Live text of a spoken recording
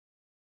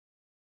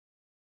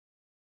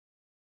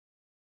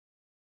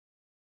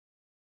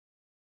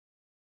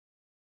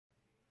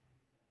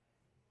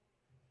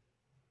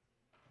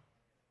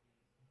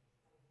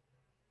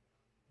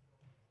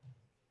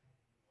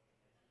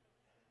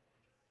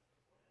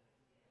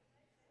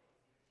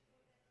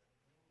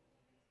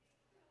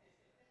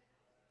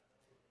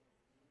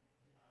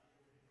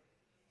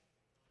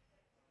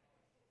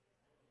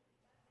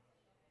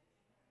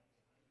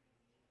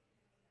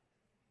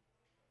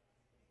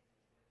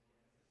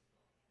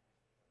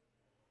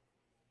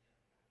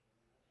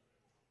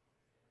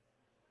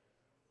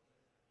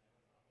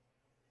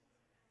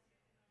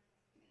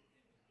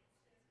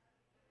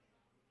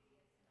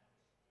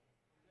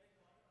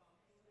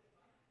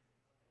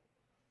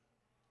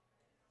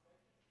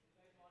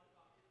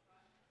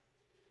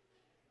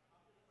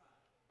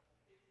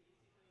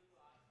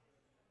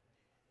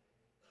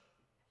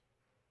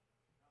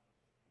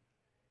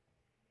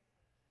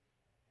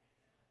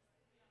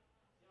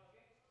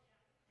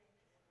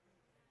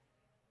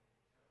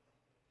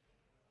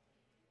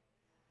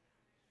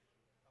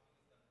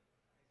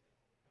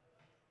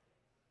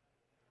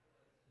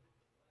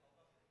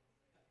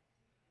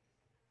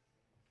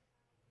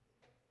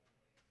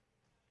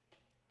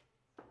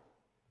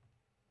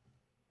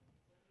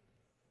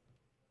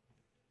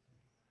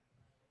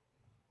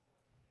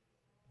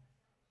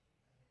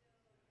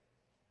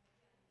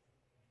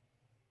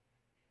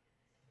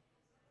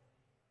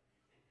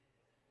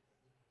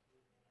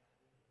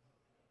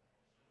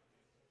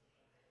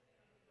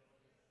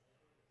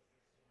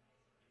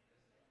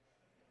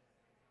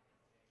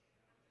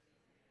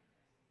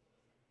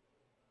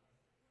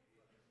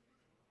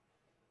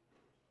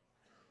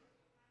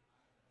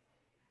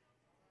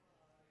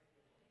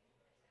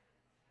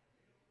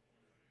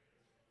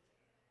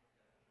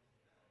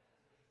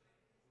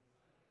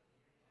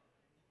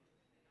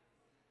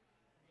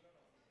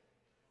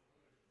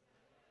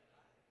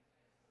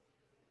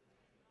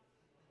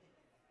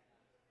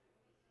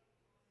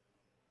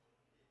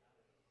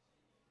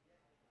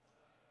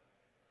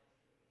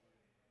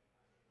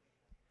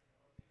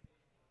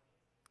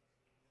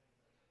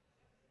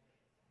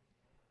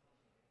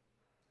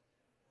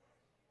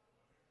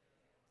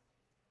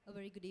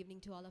very good evening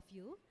to all of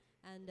you.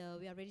 And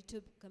we are ready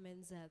to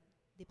commence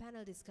the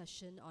panel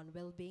discussion on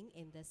well-being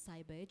in the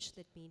cyber age.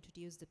 Let me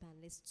introduce the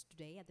panelists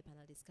today at the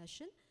panel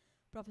discussion.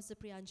 Professor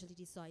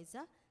Priyanjali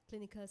Zoysa,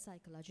 Clinical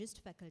Psychologist,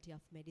 Faculty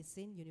of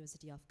Medicine,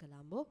 University of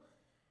Colombo.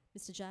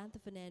 Mr.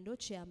 Jayantha Fernando,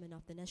 Chairman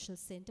of the National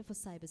Center for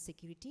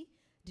Cybersecurity,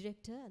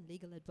 Director and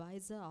Legal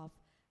Advisor of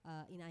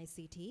in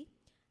ICT.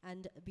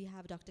 And we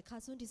have Dr.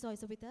 Kasun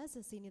Zoysa with us,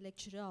 a Senior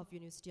Lecturer of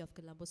University of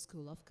Colombo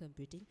School of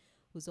Computing,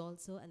 who's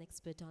also an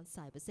expert on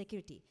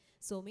cybersecurity.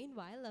 So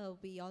meanwhile,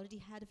 we already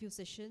had a few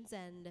sessions,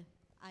 and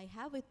I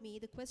have with me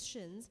the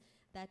questions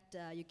that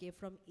you gave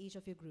from each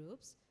of your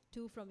groups,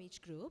 2 from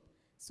each group.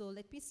 So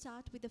let me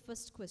start with the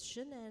first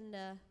question, and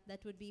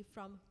that would be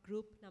from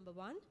group number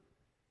 1.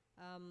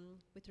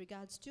 With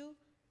regards to,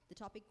 the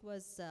topic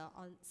was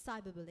on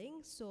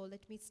cyberbullying. So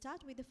let me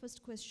start with the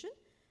first question,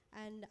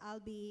 and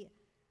I'll be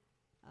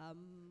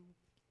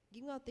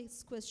giving out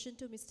this question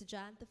to Mr.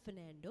 Jayantha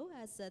Fernando,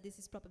 as this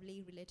is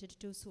probably related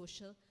to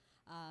social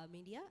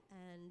media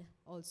and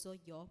also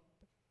your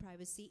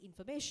privacy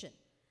information.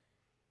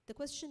 The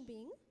question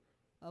being,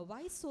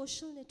 why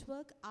social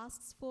network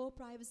asks for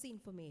privacy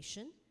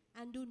information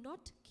and do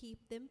not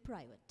keep them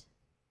private?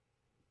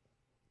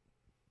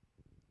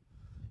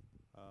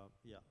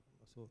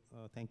 So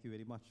thank you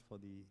very much for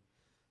the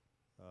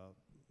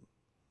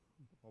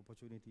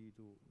opportunity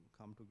to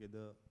come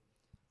together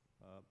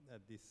at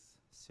this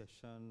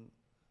session,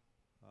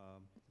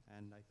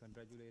 and I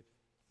congratulate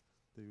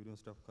the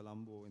University of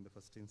Colombo in the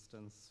first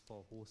instance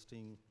for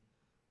hosting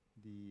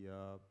the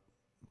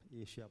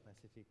Asia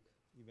Pacific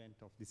event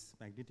of this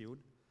magnitude,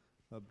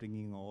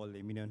 bringing all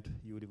eminent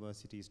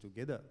universities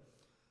together.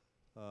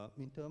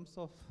 In terms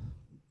of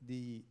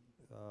the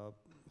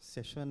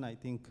session, I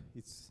think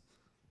it's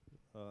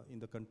in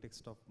the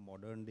context of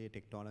modern day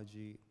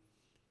technology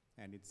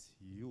and its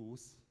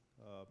use.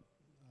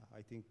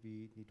 I think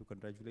we need to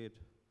congratulate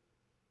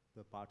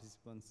the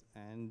participants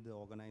and the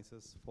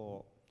organizers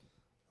for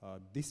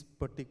this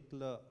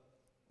particular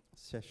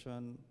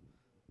session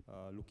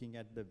looking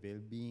at the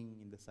well-being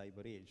in the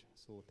cyber age.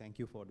 So thank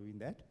you for doing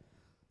that.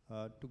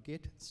 To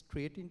get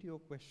straight into your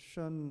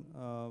question,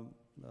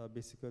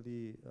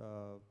 basically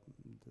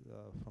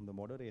from the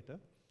moderator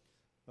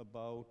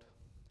about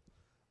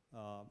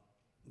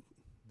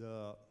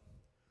the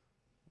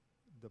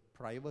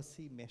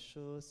privacy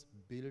measures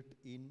built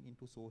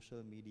into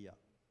social media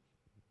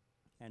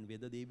and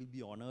whether they will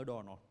be honored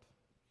or not.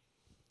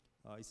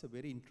 It's a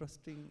very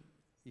interesting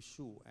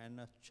issue and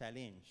a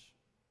challenge,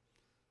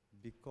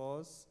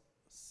 because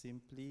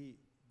simply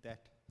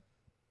that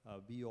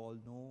we all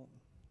know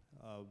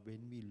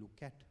when we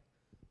look at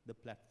the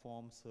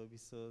platform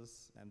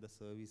services and the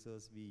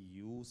services we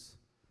use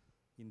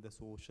in the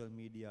social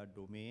media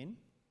domain,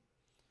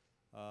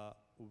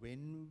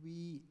 when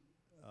we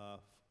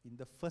in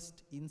the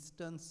first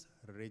instance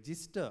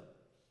register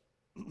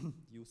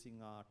using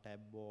our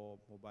tab or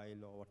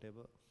mobile or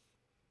whatever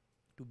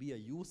to be a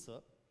user,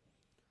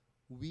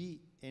 we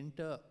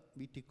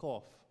tick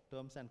off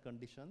terms and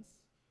conditions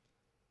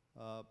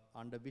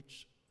under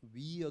which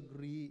we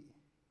agree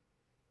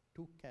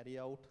to carry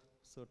out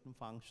certain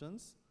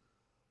functions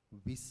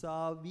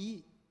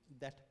vis-a-vis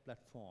that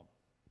platform.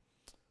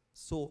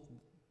 So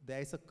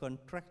there is a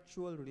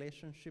contractual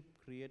relationship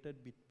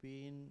created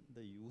between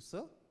the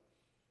user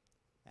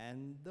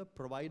and the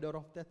provider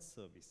of that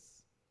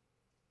service.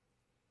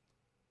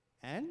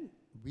 And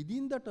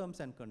within the terms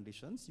and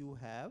conditions, you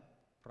have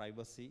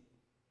privacy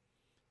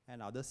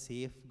and other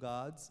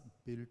safeguards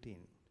built in.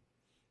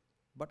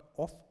 But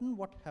often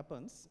what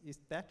happens is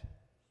that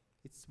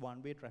it's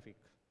one-way traffic.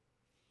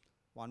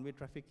 One-way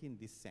traffic in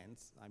this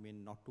sense, I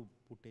mean, not to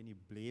put any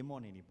blame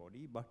on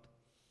anybody, but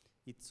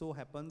it so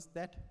happens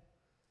that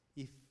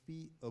if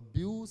we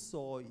abuse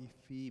or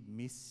if we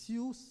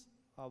misuse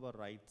our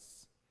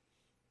rights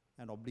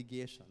and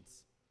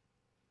obligations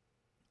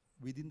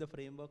within the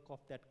framework of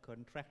that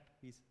contract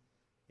we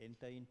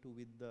enter into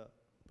with the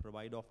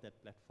provider of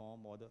that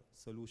platform or the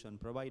solution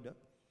provider,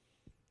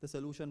 the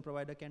solution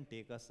provider can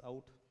take us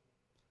out.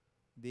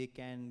 They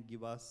can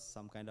give us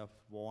some kind of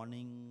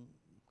warning,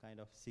 kind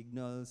of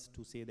signals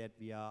to say that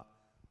we are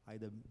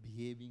either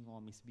behaving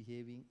or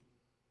misbehaving.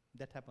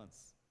 That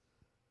happens.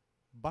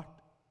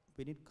 But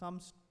when it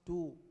comes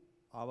to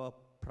our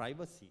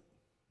privacy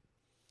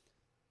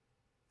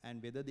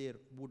and whether they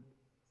would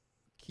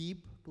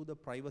keep to the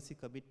privacy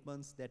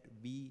commitments that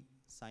we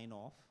sign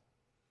off,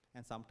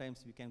 and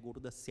sometimes we can go to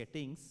the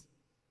settings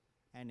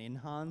and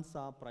enhance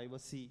our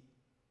privacy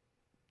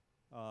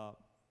to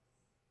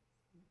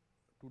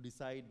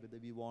decide whether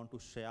we want to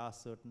share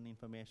certain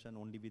information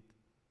only with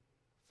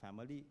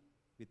family,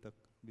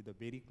 with a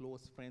very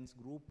close friends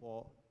group,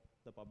 or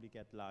the public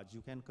at large.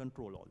 You can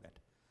control all that.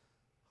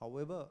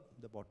 However,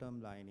 the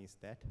bottom line is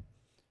that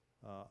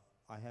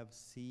I have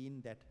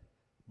seen that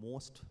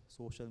most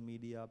social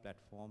media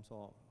platforms,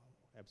 or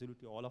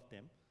absolutely all of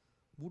them,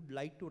 would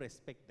like to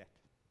respect that.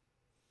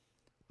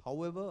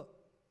 However,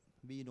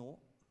 we know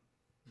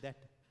that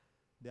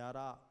there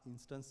are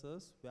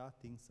instances where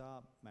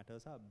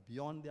matters are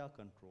beyond their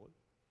control,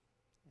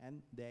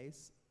 and there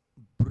is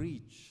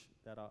breach.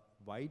 There are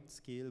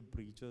wide-scale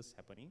breaches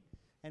happening,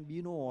 and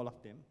we know all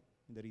of them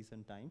in the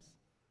recent times.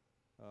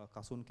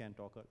 Kasun can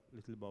talk a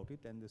little about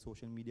it, and the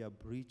social media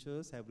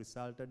breaches have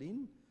resulted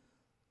in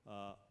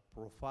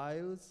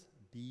profiles,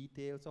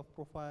 details of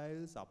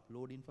profiles,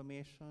 upload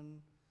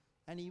information,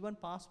 and even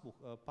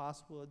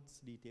passwords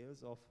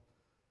details of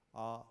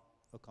our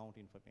account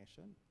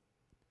information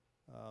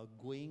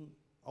going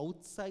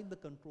outside the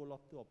control of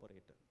the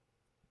operator,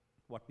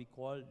 what we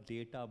call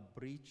data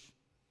breach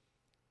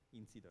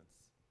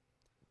incidents.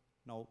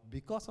 Now,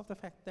 because of the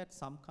fact that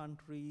some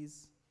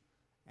countries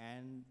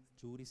and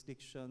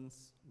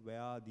jurisdictions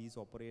where these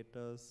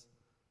operators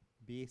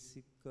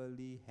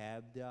basically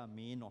have their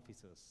main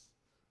offices,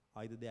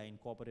 either they are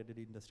incorporated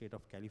in the state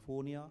of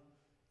California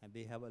and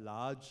they have a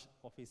large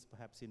office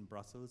perhaps in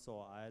Brussels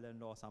or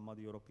Ireland or some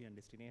other European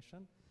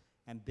destination,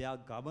 and they are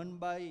governed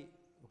by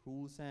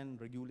rules and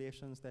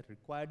regulations that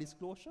require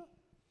disclosure,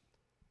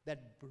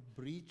 that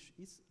breach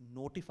is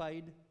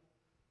notified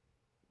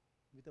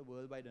with a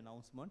worldwide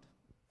announcement,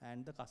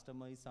 and the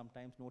customer is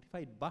sometimes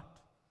notified. But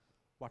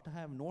what I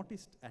have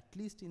noticed, at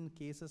least in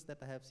cases that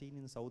I have seen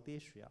in South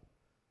Asia,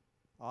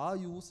 our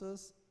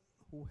users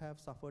who have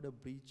suffered a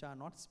breach are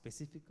not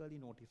specifically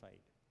notified.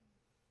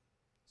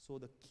 So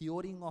the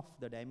curing of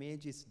the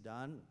damage is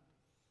done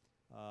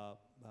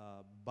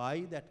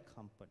by that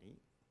company,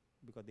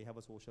 because they have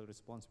a social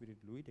responsibility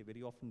to do it.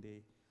 Very often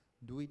they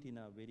do it in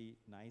a very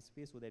nice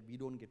way so that we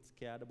don't get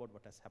scared about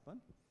what has happened.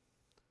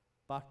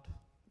 But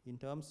in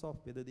terms of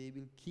whether they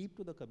will keep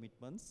to the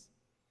commitments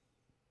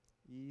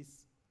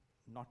is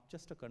not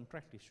just a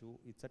contract issue,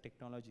 it's a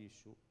technology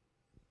issue.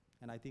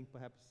 And I think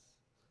perhaps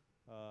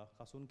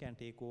Kasun can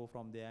take over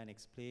from there and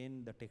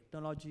explain the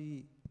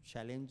technology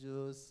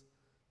challenges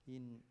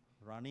in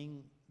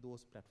running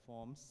those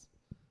platforms,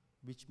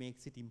 which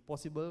makes it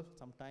impossible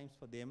sometimes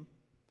for them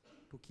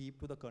to keep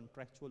to the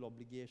contractual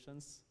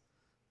obligations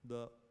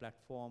the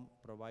platform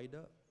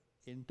provider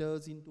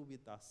enters into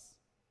with us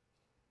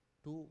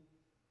to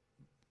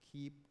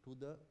keep to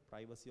the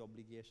privacy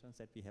obligations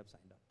that we have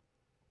signed up.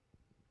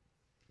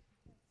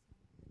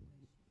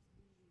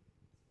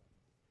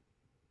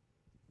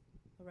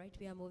 All right,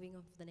 we are moving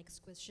on to the next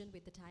question.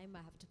 With the time, I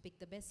have to pick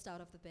the best out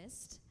of the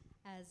best.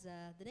 As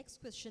the next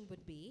question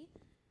would be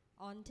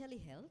on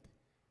telehealth.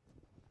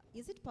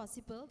 Is it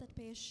possible that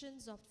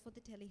patients opt for the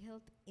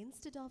telehealth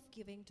instead of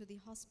going to the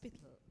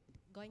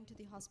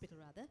hospital,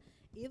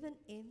 even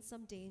in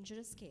some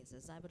dangerous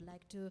cases? I would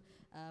like to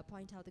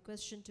point out the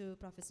question to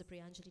Professor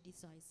Priyanjali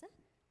Zoysa.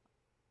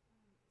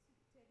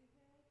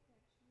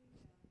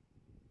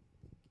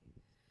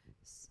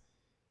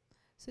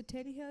 So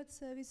telehealth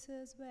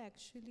services were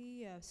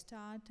actually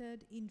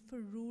started for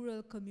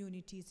rural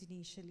communities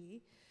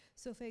initially.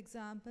 So for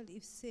example,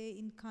 if say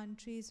in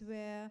countries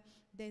where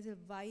there's a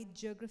wide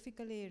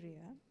geographical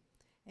area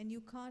and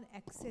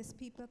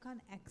people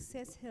can't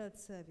access health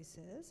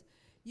services,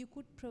 you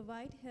could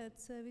provide health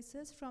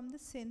services from the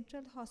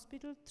central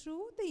hospital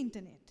through the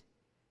internet.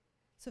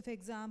 So for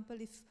example,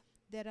 if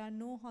there are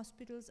no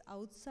hospitals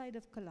outside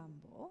of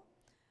Colombo,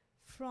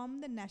 from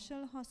the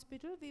national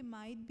hospital, we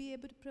might be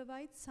able to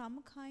provide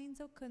some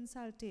kinds of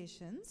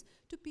consultations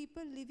to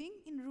people living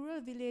in rural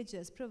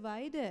villages,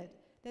 provided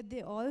that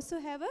they also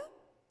have a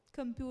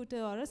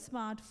computer or a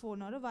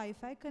smartphone or a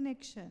Wi-Fi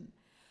connection.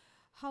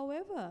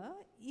 However,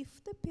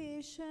 if the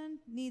patient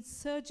needs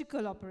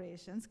surgical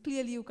operations,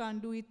 clearly you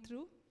can't do it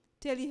through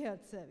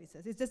telehealth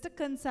services. It's just a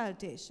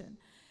consultation.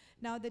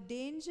 Now, the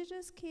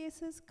dangerous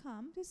cases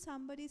come if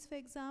somebody is, for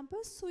example,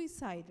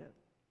 suicidal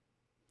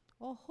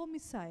or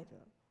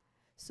homicidal.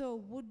 So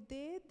would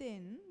they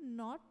then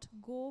not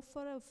go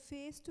for a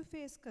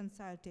face-to-face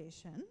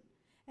consultation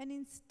and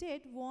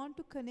instead want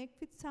to connect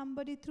with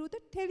somebody through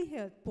the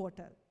telehealth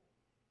portal?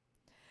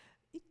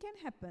 It can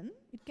happen.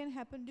 It can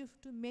happen due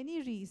to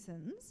many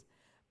reasons,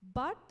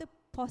 but the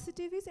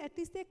positive is at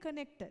least they're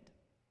connected.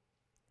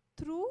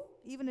 Through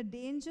even a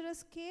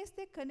dangerous case,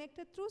 they're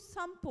connected through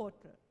some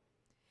portal.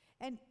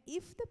 And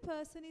if the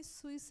person is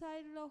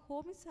suicidal or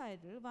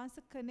homicidal, once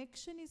a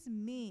connection is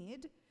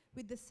made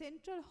with the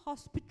central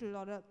hospital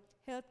or a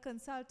health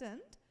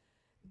consultant,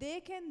 they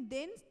can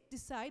then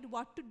decide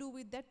what to do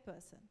with that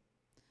person.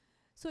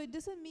 So it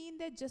doesn't mean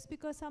that just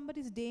because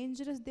somebody is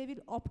dangerous, they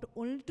will opt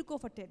only to go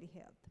for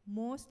telehealth.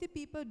 Mostly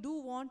people do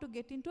want to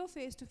get into a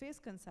face-to-face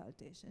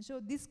consultation. So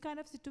this kind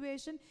of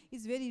situation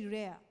is very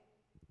rare.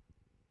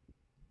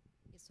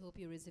 Yes, hope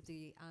you received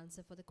the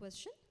answer for the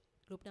question.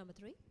 Group number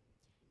 3?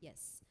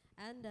 Yes.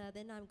 And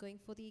then I'm going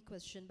for the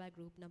question by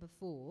group number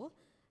 4.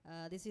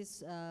 This is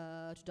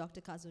to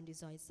Dr. Kasun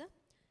Zoysa.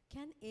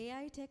 Can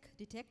AI tech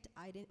detect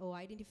or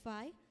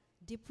identify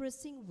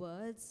depressing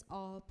words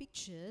or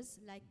pictures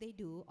like they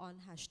do on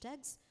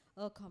hashtags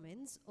or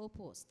comments or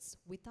posts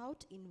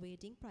without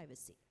invading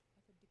privacy?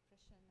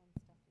 Depression and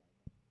stuff like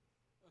that.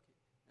 Okay.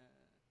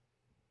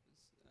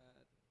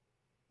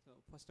 So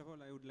first of all,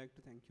 I would like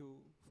to thank you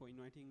for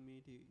inviting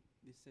me to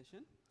this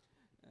session.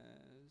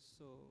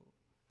 So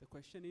the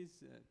question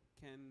is,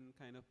 can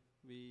kind of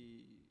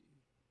we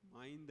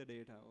mine the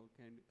data, or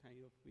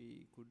kind of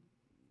we could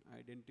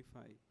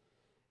identify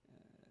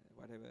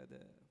whatever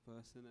the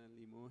personal,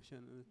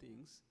 emotional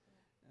things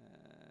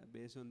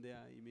based on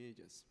their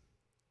images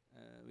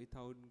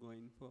without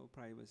going for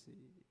privacy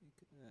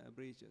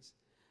breaches.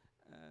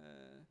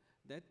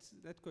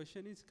 That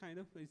question is kind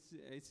of,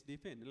 it's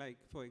depend. Like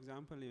for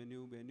example,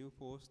 when you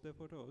post the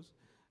photos,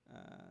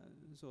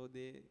 so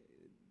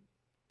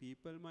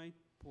people might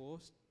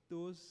post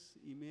those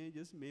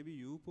images. Maybe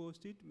you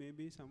post it,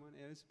 maybe someone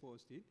else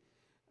post it,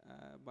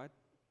 but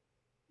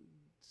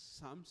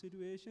some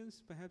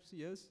situations perhaps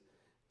yes.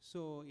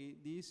 So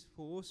these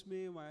posts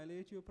may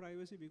violate your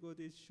privacy because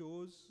it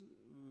shows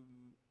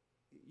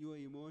your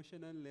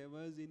emotional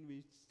levels in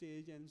which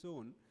stage and so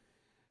on.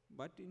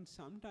 But in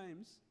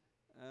sometimes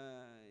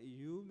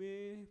you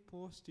may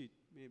post it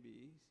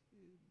maybe,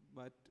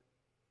 but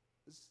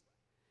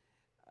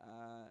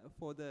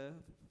for the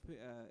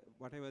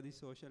whatever the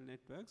social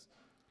networks,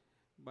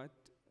 but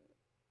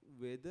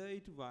whether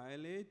it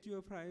violates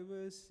your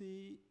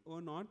privacy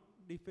or not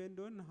depend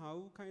on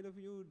how kind of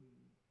you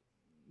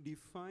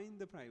define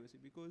the privacy.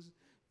 Because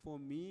for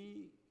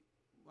me,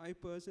 I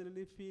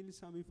personally feel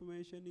some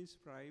information is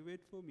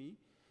private for me.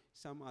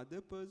 Some other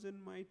person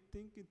might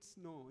think it's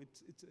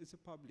a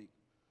public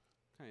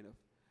kind of.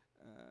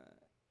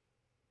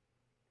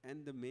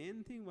 And the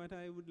main thing what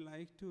I would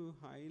like to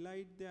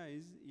highlight there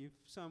is, if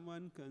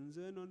someone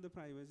concerned on the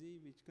privacy,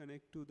 which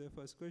connect to the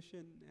first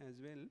question as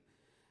well.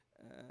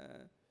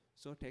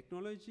 So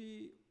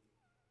technology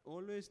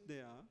always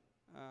there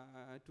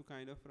to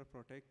kind of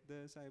protect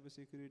the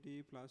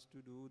cybersecurity, plus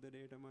to do the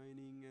data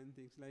mining and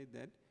things like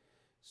that.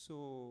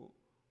 So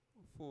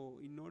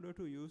in order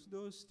to use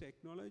those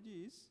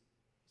technologies,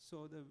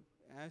 so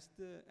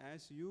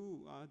as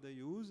you are the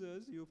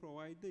users, you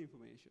provide the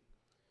information.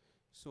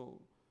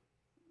 So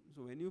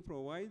when you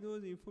provide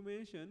those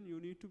information, you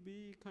need to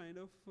be kind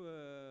of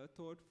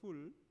thoughtful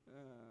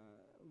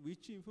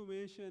which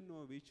information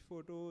or which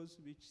photos,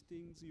 which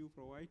things you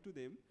provide to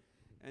them,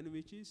 and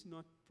which is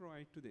not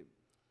provide to them.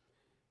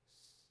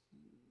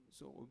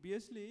 So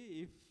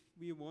obviously, if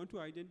we want to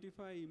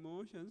identify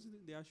emotions,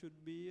 there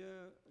should be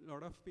a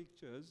lot of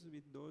pictures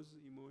with those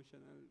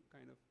emotional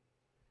kind of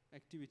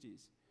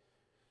activities.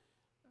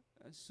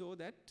 So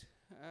that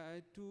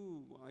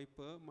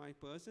my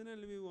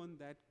personal view on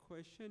that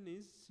question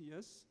is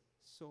yes.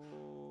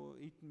 So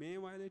it may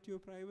violate your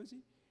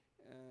privacy.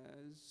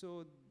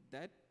 So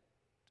that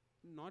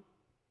not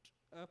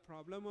a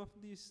problem of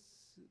this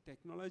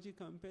technology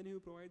company who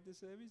provide the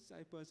service.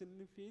 I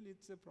personally feel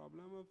it's a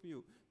problem of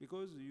you,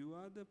 because you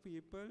are the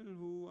people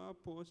who are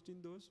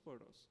posting those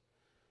photos.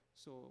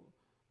 So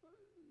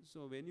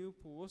when you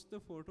post the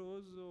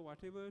photos or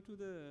whatever to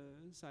the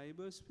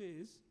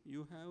cyberspace,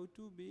 you have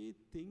to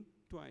think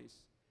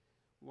twice.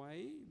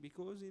 Why?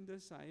 Because in the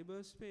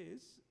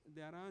cyberspace,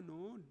 there are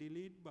no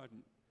delete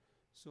button.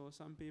 So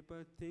some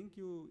people think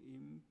you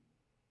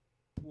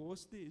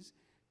post this,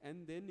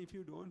 and then if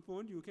you don't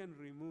want, you can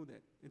remove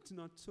that. It's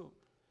not so.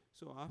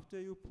 So after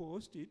you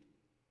post it,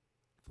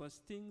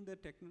 first thing,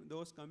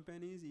 those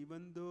companies,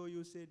 even though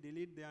you say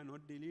delete, they are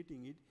not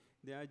deleting it.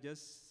 They are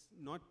just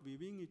not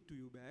giving it to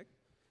you back.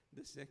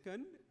 The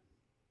second,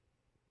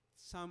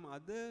 some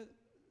other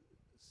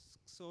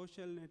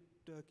social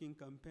networking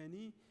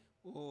company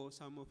or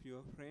some of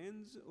your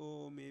friends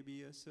or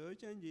maybe a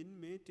search engine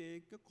may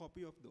take a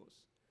copy of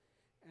those,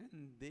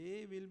 and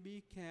they will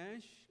be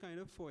cached kind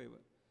of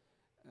forever.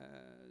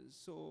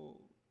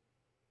 So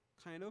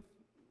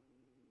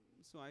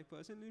I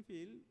personally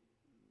feel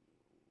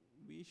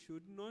we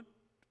should not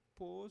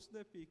post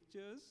the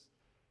pictures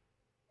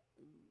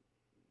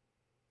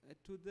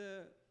to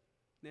the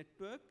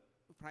network,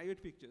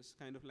 private pictures,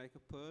 kind of like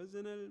a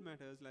personal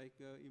matters, like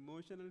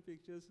emotional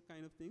pictures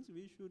kind of things,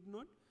 we should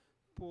not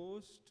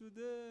post to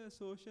the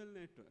social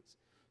networks.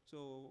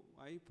 So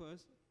I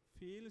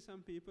feel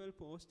some people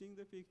posting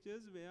the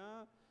pictures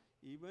where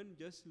even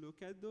just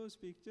look at those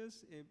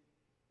pictures,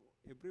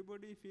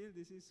 everybody feel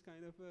this is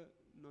kind of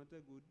not a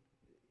good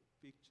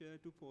picture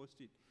to post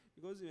it.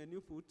 Because when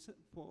you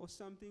post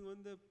something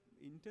on the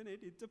internet,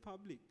 it's a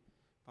public.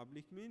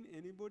 Public means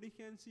anybody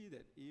can see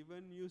that.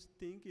 Even you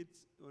think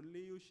it's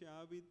only you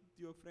share with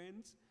your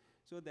friends.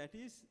 So that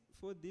is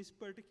for this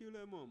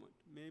particular moment.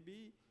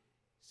 Maybe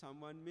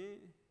someone may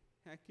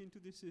hack into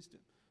the system.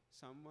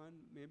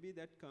 Maybe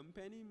that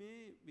company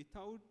may,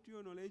 without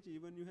your knowledge,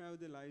 even you have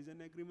the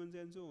license agreements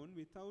and so on,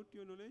 without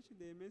your knowledge,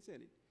 they may sell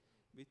it.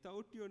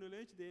 Without your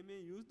knowledge, they may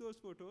use those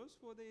photos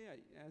for the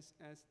AI,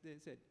 as they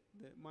said,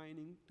 the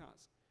mining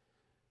task.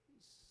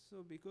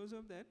 So because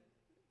of that,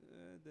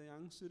 the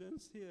young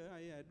students here,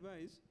 I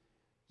advise,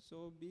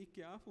 so be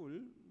careful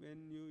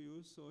when you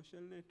use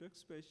social networks,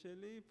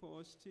 especially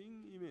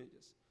posting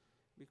images,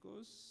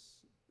 because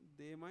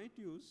they might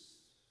use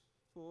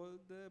for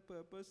the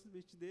purpose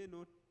which they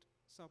not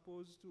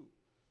supposed to.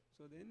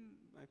 So then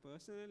my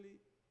personally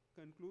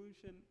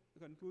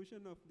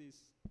conclusion of this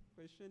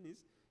question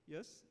is,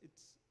 yes,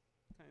 it's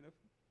kind of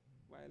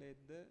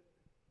violate the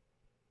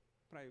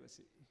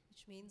privacy.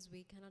 Which means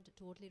we cannot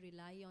totally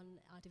rely on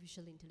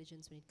artificial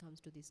intelligence when it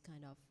comes to these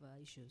kind of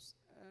issues.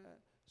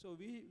 So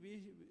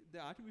the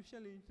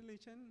artificial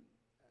intelligence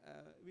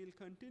will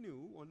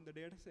continue on the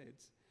data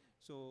sets.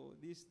 So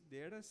these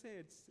data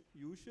sets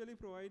usually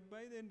provided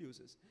by the end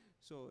users.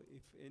 So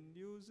if end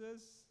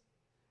users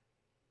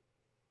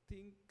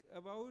think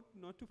about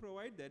not to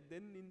provide that,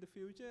 then in the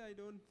future I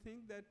don't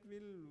think that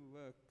will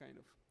work, kind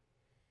of.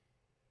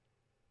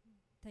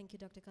 Thank you,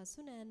 Dr.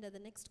 Kasun. And the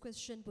next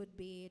question would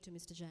be to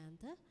Mr.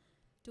 Jayantha.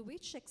 To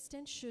which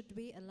extent should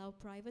we allow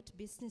private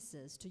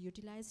businesses to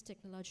utilize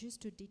technologies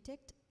to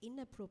detect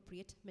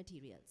inappropriate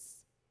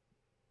materials?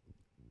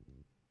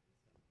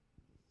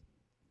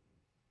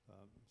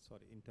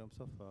 Sorry, in terms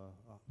of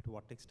to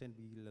what extent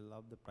we will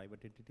allow the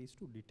private entities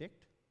to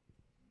detect?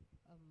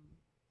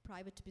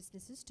 Private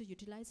businesses to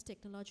utilize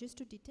technologies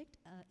to detect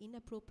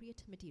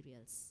inappropriate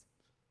materials.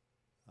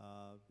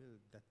 Well,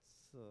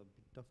 that's a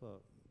bit of a,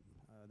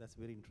 that's a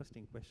very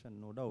interesting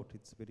question, no doubt.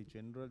 It's very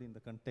general in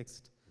the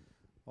context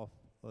of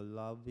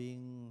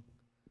allowing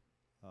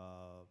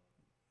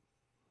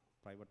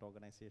private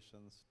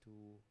organizations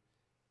to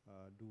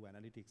do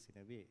analytics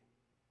in a way,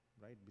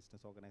 right?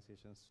 Business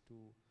organizations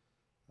to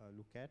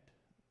look at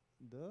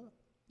the...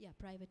 Yeah,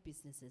 private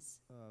businesses.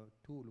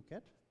 To look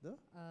at the...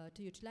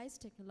 to utilize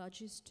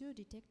technologies to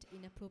detect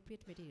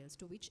inappropriate materials.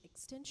 To which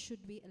extent should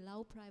we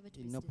allow private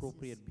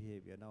inappropriate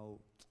behavior. Now,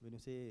 when you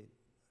say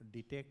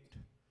detect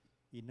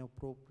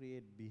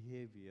inappropriate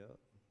behavior,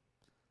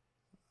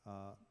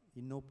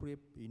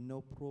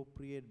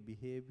 inappropriate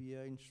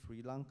behavior in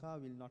Sri Lanka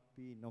will not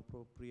be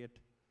inappropriate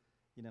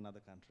in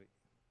another country.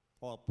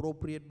 Or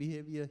appropriate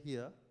behavior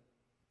here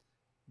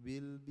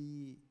will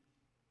be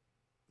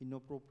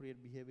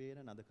inappropriate behavior in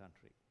another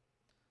country.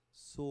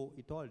 So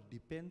it all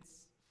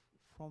depends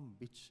from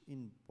which,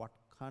 in what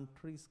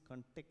country's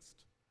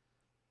context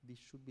this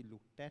should be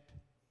looked at,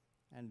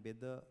 and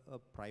whether a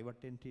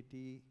private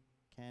entity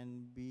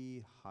can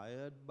be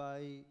hired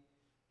by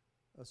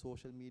a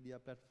social media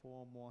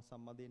platform or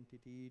some other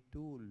entity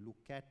to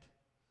look at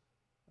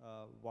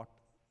what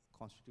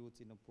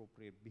constitutes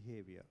inappropriate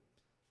behavior.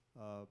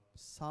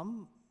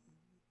 Some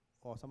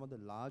of the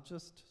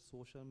largest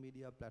social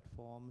media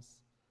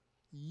platforms,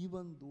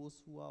 even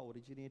those who are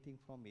originating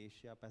from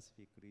Asia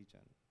Pacific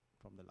region,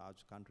 from the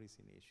large countries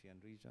in Asian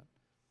region,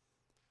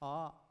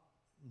 are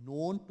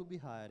known to be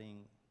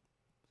hiring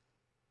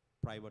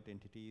private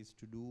entities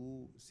to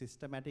do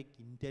systematic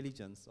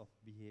intelligence of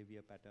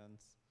behavior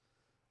patterns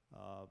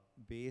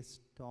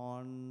based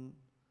on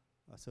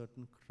a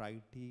certain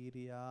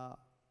criteria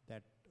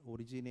that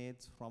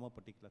originates from a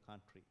particular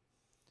country.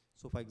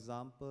 So for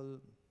example,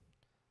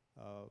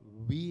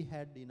 we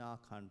had in our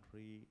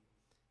country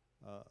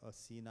a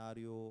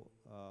scenario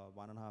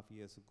 1.5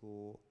 years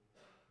ago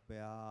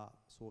where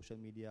social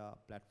media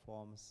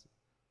platforms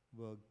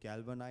were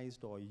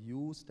galvanized or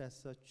used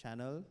as a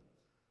channel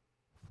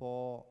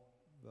for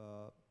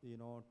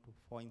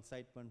for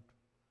incitement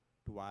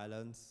to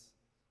violence,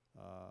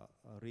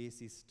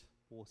 racist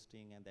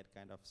posting and that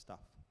kind of stuff.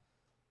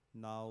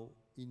 Now,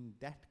 in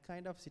that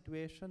kind of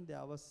situation,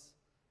 there was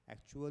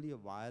actually a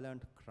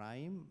violent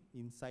crime,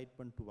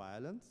 incitement to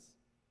violence,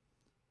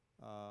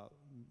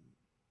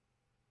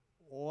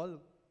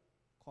 all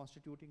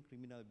constituting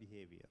criminal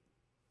behavior.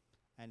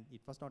 And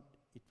it was not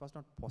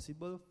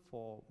possible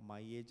for my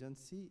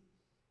agency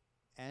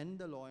and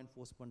the law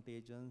enforcement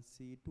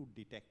agency to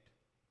detect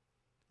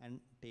and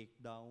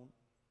take down,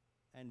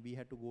 and we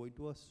had to go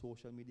into a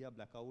social media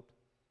blackout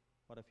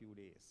for a few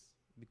days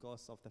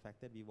because of the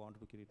fact that we wanted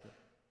to create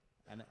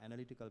an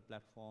analytical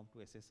platform to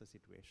assess the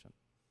situation.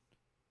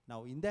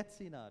 Now, in that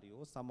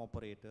scenario, some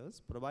operators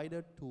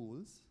provided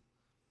tools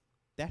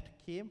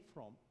that came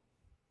from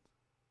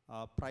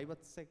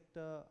private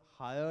sector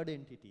hired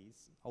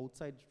entities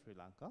outside Sri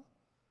Lanka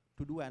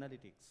to do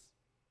analytics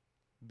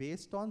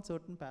based on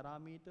certain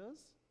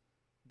parameters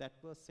that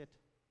were set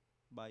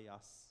by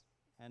us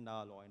and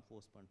our law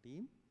enforcement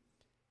team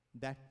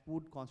that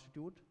would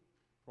constitute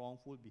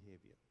wrongful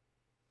behavior.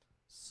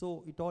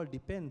 So it all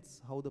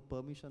depends how the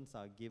permissions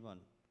are given,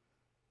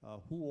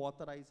 who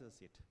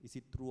authorizes it. Is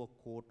it through a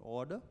court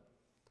order,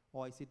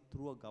 or is it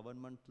through a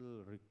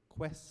governmental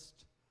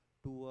request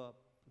to a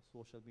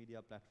social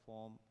media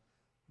platform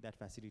that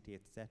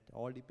facilitates that?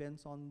 All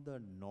depends on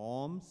the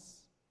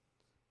norms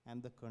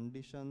and the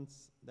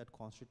conditions that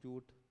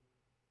constitute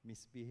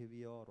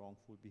misbehavior or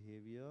wrongful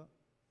behavior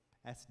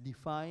as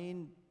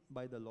defined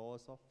by the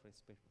laws of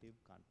respective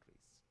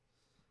countries.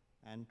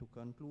 And to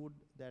conclude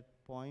that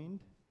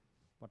point,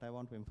 what I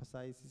want to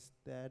emphasize is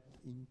that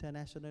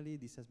internationally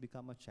this has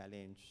become a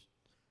challenge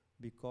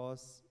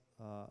because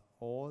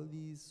all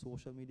these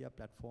social media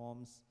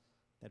platforms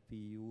that we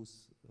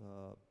use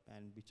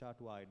and which are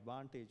to our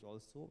advantage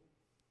also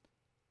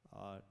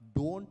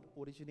don't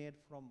originate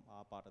from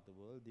our part of the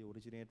world. They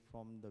originate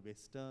from the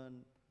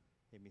Western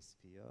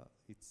hemisphere.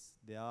 It's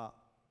their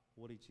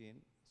origin.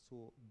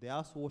 So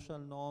their social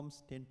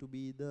norms tend to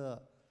be the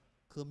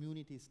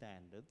community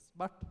standards,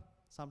 but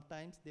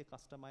sometimes they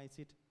customize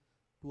it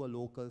to a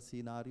local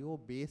scenario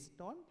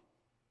based on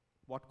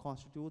what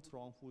constitutes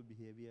wrongful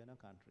behavior in a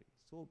country.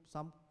 So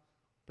some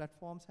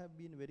platforms have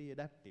been very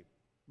adaptive,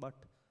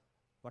 but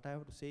what I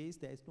have to say is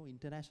there is no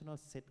international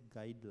set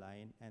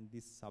guideline, and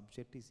this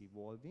subject is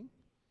evolving.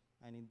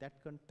 And in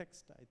that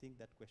context, I think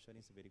that question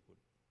is very good.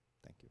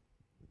 Thank you.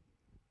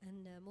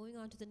 And moving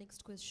on to the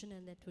next question,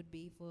 and that would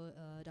be for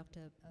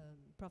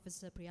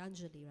Professor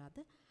Priyanjali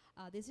rather.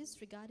 This is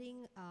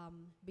regarding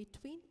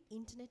between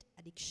internet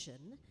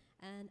addiction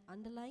and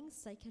underlying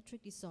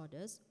psychiatric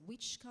disorders,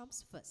 which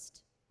comes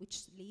first,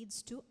 which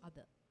leads to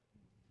other?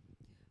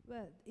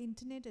 Well,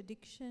 internet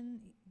addiction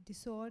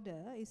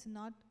disorder is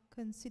not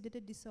considered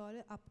a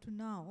disorder up to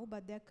now,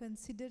 but they're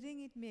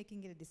considering it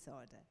making it a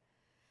disorder.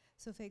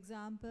 So for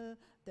example,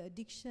 the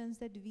addictions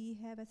that we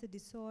have as a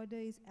disorder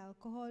is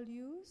alcohol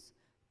use,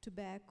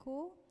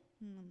 tobacco,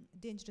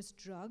 dangerous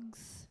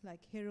drugs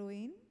like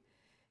heroin,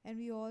 and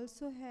we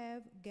also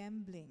have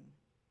gambling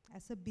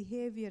as a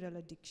behavioral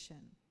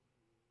addiction.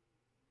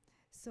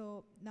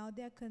 So now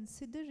they are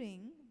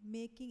considering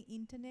making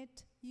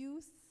internet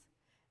use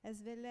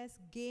as well as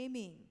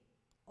gaming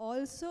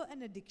also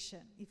an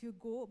addiction if you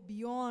go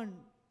beyond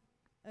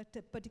a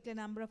particular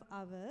number of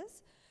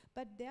hours,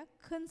 but they are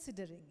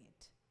considering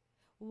it.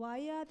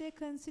 Why are they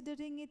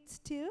considering it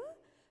still?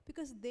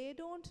 Because they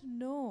don't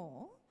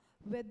know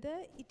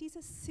whether it is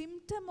a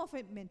symptom of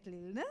a mental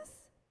illness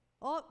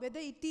or whether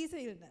it is an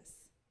illness.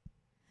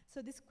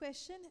 So this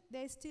question,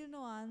 there is still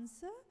no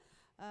answer.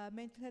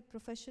 Mental health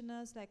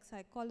professionals like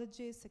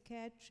psychologists,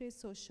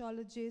 psychiatrists,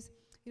 sociologists,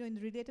 in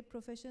the related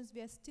professions,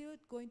 we are still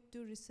going to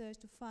do research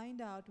to find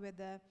out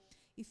whether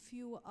if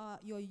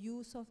your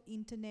use of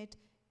internet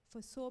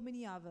for so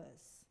many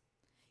hours,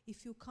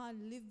 if you can't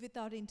live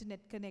without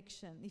internet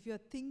connection, if you're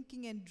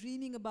thinking and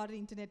dreaming about an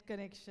internet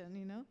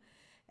connection,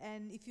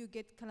 and if you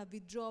get kind of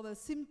withdrawal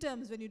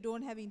symptoms when you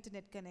don't have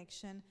internet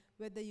connection,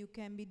 whether you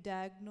can be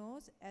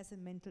diagnosed as a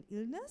mental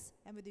illness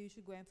and whether you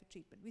should go in for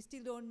treatment. We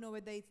still don't know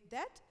whether it's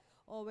that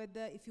or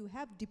whether if you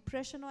have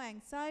depression or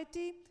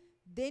anxiety,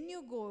 then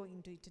you go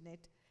into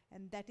internet,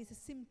 and that is a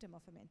symptom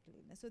of a mental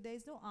illness. So there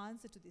is no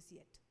answer to this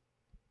yet.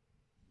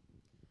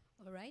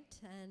 All right,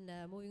 and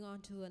moving on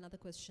to another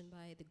question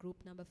by the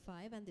group number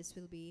 5, and this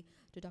will be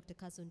to Dr.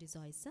 Kasun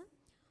Zoysa.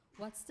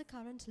 What's the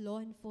current law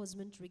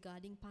enforcement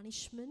regarding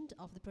punishment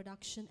of the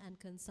production and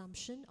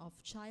consumption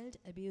of child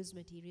abuse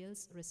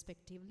materials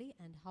respectively,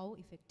 and how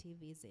effective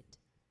is it?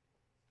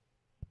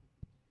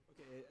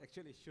 Okay,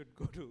 actually should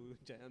go to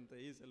Jayantha.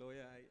 He's a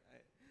lawyer.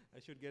 I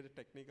should get a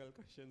technical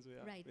questions.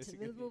 Right,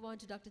 we'll move on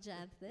to Dr.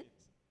 Jayantha then.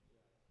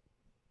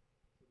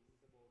 Yes. So this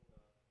is about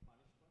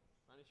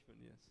punishment,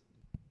 yes.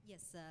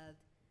 Yes,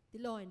 the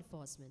law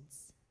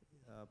enforcements.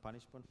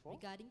 Punishment for?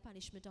 Regarding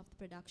punishment of the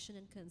production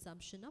and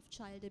consumption of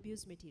child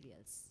abuse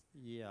materials.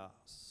 Yeah,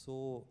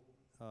 so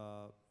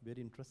very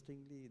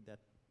interestingly, that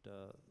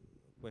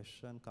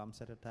question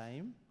comes at a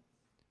time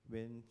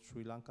when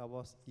Sri Lanka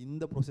was in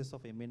the process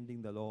of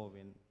amending the law,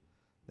 when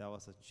there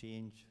was a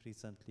change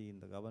recently in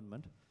the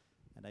government,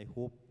 and I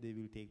hope they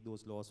will take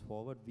those laws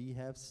forward. We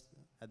have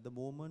at the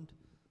moment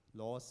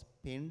laws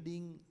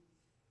pending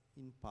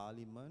in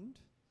Parliament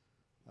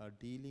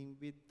dealing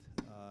with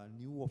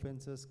new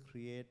offences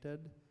created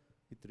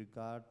with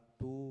regard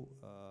to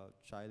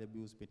child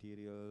abuse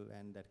material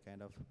and that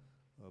kind of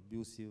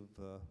abusive,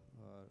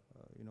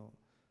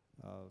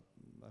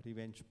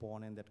 revenge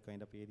porn and that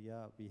kind of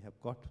area. We have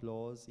got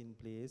laws in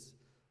place.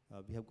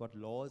 We have got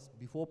laws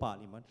before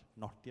Parliament,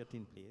 not yet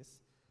in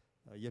place,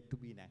 yet to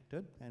be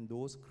enacted, and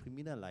those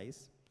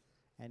criminalize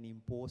and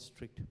impose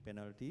strict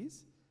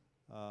penalties.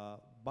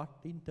 But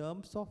in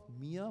terms of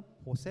mere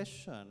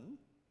possession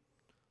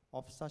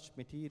of such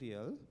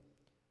material,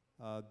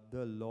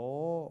 the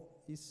law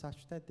is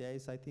such that there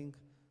is, I think,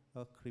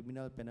 a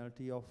criminal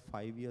penalty of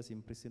 5 years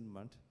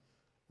imprisonment.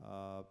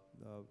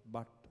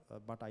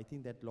 But I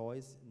think that law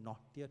is not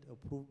yet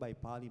approved by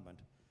Parliament.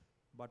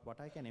 But what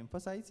I can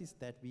emphasize is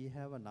that we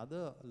have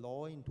another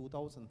law in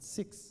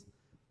 2006,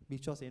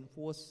 which was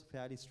enforced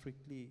fairly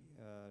strictly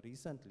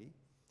recently,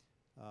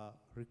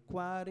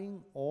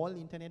 requiring all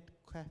internet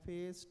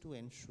cafes to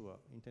ensure,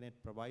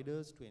 internet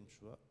providers to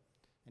ensure,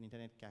 and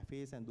internet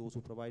cafes and those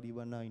who provide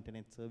even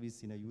internet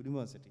service in a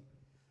university,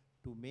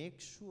 to make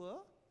sure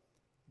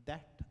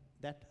that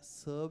that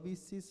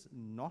service is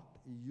not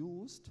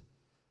used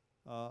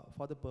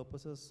for the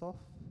purposes of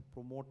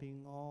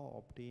promoting or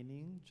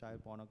obtaining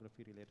child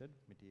pornography related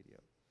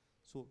material.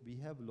 So we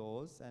have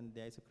laws, and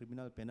there is a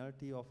criminal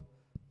penalty of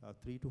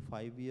 3 to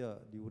 5 year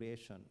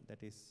duration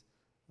that is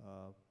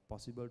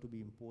possible to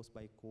be imposed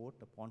by court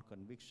upon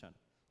conviction.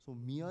 So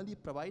merely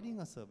providing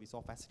a service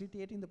or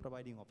facilitating the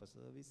providing of a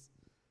service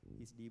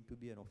is deemed to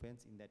be an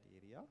offense in that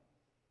area,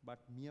 but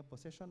mere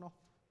possession of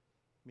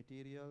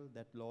material,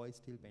 that law is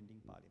still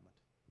pending Parliament.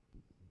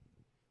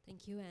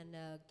 Thank you, and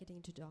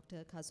getting to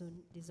Dr.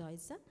 Kasun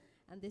Zoysa,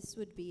 and this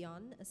would be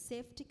on a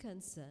safety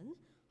concern.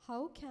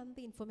 How can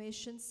the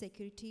information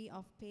security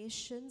of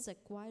patients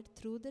acquired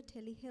through the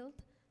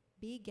telehealth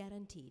be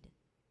guaranteed?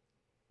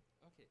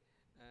 Okay,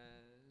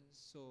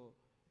 so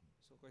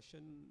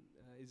question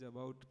is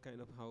about kind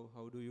of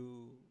how do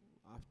you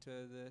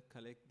after the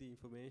collect the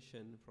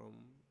information from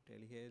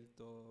telehealth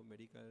or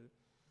medical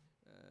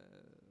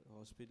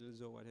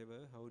hospitals or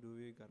whatever, how do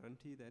we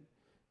guarantee that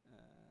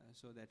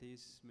so that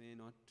is may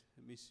not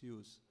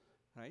misuse,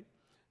 right?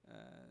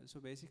 So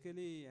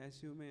basically,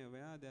 as you may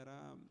aware, there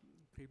are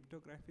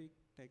cryptographic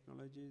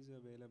technologies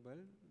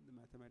available, the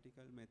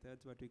mathematical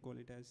methods, what we call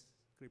it as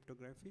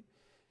cryptography,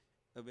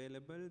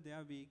 available.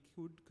 There we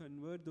could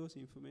convert those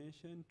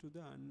information to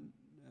the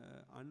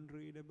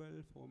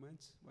unreadable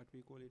formats, what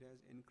we call it as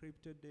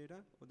encrypted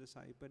data or the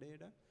cipher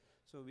data.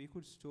 So we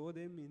could store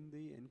them in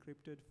the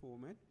encrypted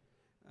format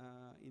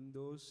in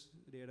those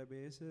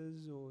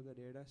databases or the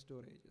data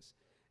storages.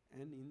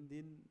 And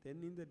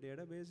then in the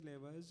database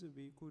levels,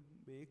 we could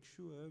make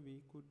sure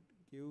we could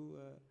give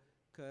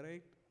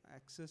correct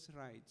access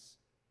rights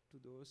to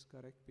those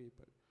correct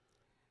people.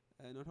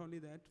 Not only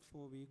that,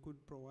 we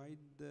could provide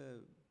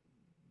the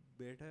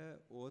better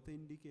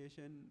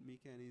authentication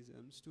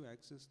mechanisms to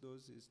access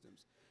those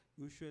systems.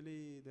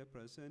 Usually the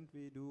present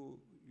we do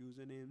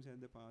usernames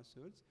and the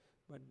passwords,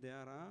 but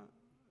there are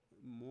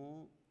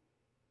more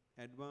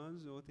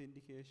advanced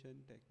authentication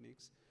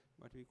techniques,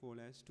 what we call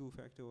as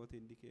two-factor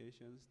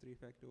authentications,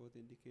 three-factor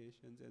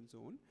authentications, and so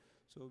on.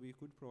 So we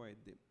could provide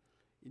them.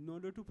 In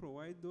order to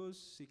provide those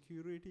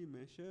security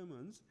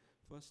measurements,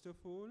 first of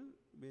all,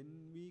 when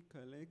we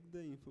collect the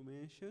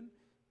information,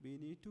 we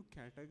need to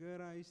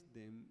categorize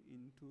them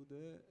into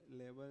the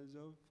levels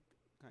of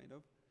kind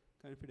of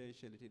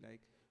confidentiality,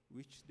 like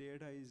which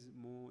data is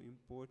more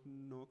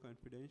important or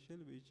confidential,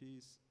 which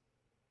is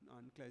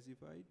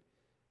unclassified,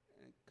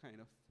 kind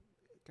of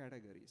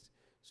categories.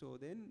 So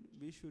then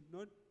we should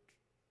not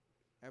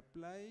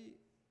apply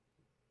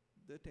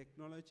the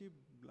technology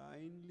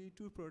blindly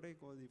to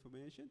protect all the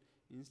information.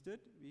 Instead,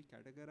 we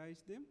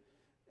categorize them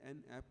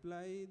and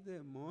apply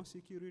the more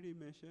security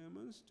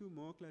measurements to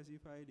more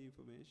classified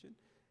information,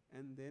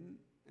 and then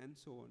and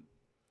so on.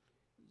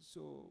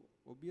 So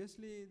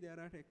obviously there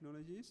are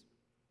technologies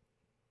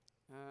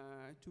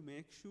to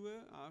make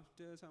sure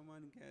after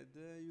someone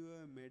gather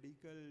your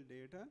medical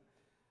data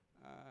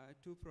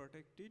to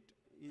protect it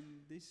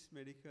in this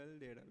medical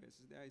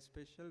databases. There are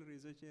special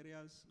research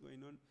areas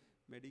going on,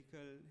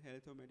 medical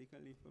health or medical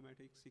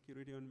informatics,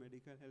 security on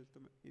medical health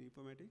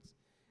informatics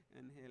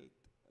and health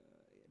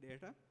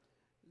data.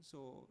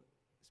 So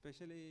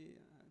especially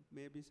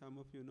maybe some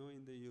of you know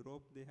in the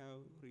Europe they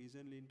have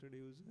recently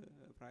introduced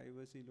a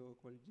privacy law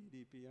called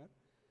GDPR,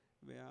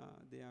 where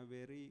they are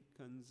very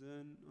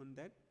concerned on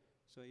that.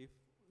 So if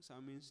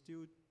some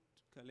institute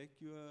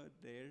collect your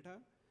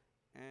data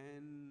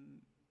and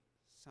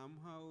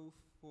somehow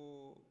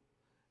for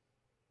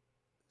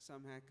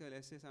some hacker,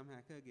 let's say some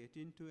hacker get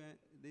into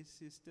these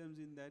systems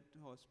in that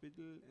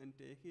hospital and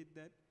take it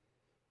that,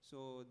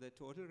 so the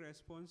total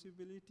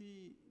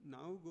responsibility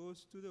now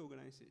goes to the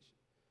organization.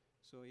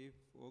 So if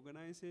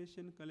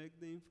organization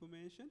collect the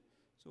information,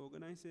 so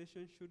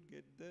organization should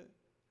get the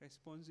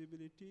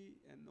responsibility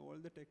and all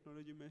the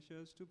technology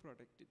measures to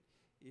protect it.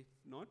 If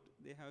not,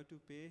 they have to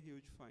pay a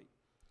huge fine.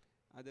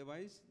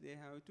 Otherwise, they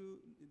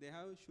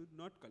should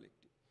not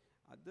collect it.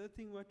 Other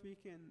thing what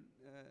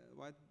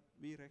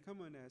we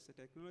recommend as a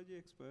technology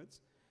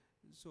experts,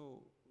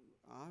 so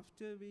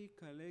after we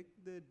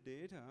collect the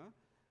data,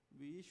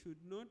 we should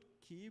not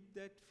keep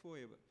that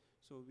forever.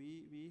 So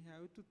we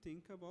have to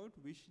think about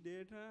which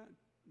data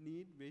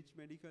need which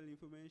medical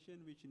information,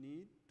 which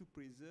need to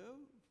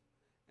preserve,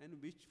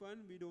 and which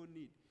one we don't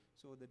need.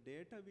 So the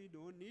data we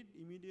don't need,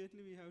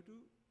 immediately we have to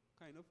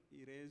kind of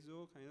erase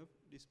or kind of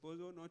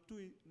dispose or not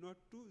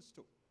to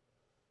store.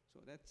 So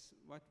that's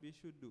what we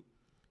should do.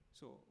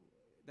 So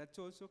that's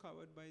also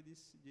covered by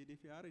this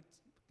GDPR. It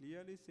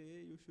clearly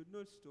say you should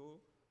not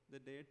store the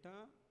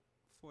data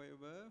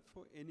forever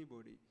for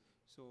anybody.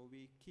 So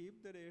we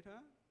keep the data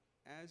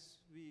as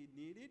we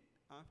need it.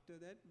 After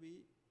that,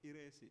 we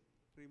erase it,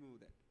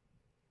 remove that.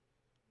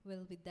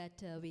 Well, with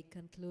that, we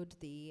conclude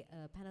the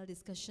panel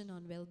discussion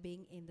on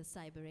well-being in the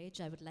cyber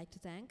age. I would like to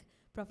thank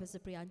Professor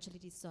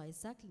Priyanjali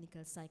Zoysa,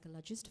 Clinical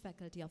Psychologist,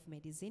 Faculty of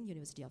Medicine,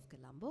 University of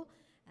Colombo,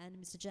 and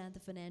Mr.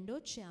 Jayantha Fernando,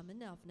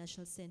 Chairman of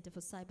National Center for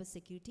Cyber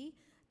Security,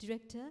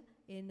 Director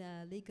in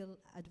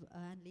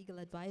Legal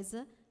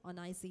Advisor on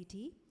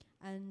ICT,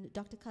 and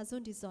Dr.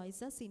 Kasun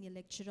Zoysa, Senior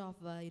Lecturer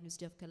of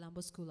University of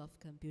Colombo School of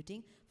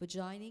Computing, for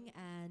joining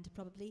and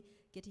probably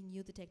getting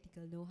you the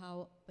technical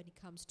know-how when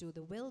it comes to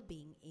the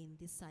well-being in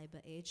this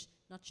cyber age.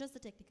 Not just the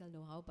technical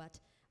know-how, but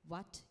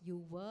what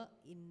you were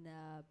in,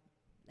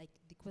 like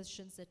the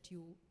questions that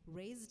you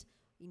raised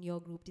in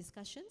your group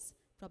discussions.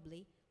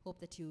 Probably hope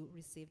that you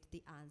received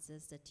the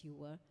answers that you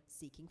were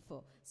seeking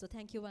for. So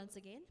thank you once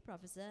again,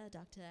 Professor,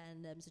 Dr.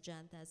 and Mr.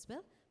 Jayantha as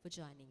well, for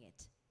joining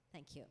it.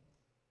 Thank you.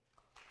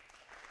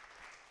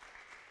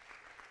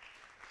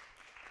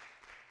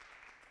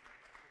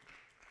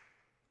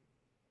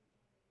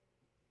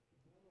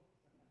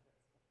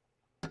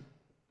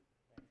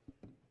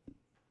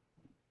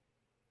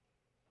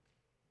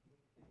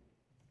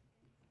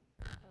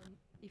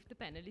 If the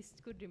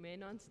panelists could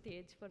remain on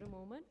stage for a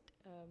moment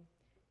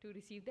to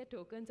receive their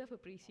tokens of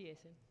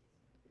appreciation.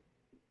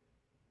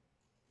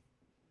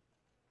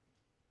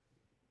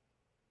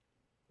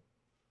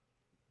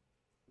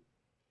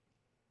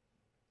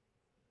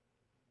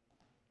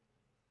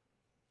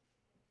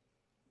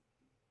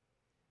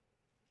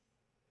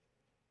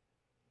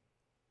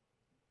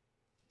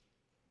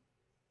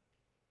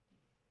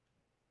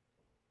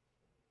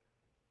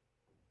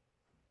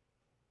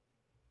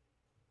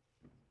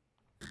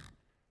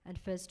 And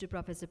first to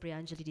Professor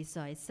Priyanjali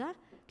Zoysa,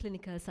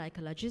 Clinical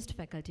Psychologist,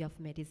 Faculty of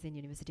Medicine,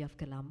 University of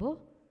Colombo.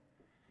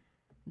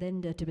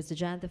 Then to Mr.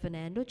 Jayantha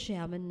Fernando,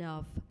 Chairman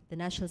of the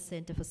National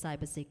Center for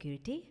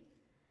Cybersecurity.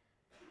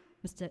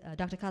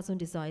 Dr. Kasun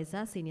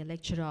Zoysa, Senior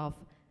Lecturer of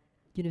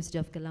University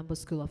of Colombo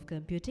School of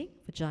Computing,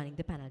 for joining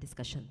the panel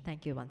discussion.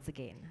 Thank you once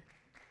again.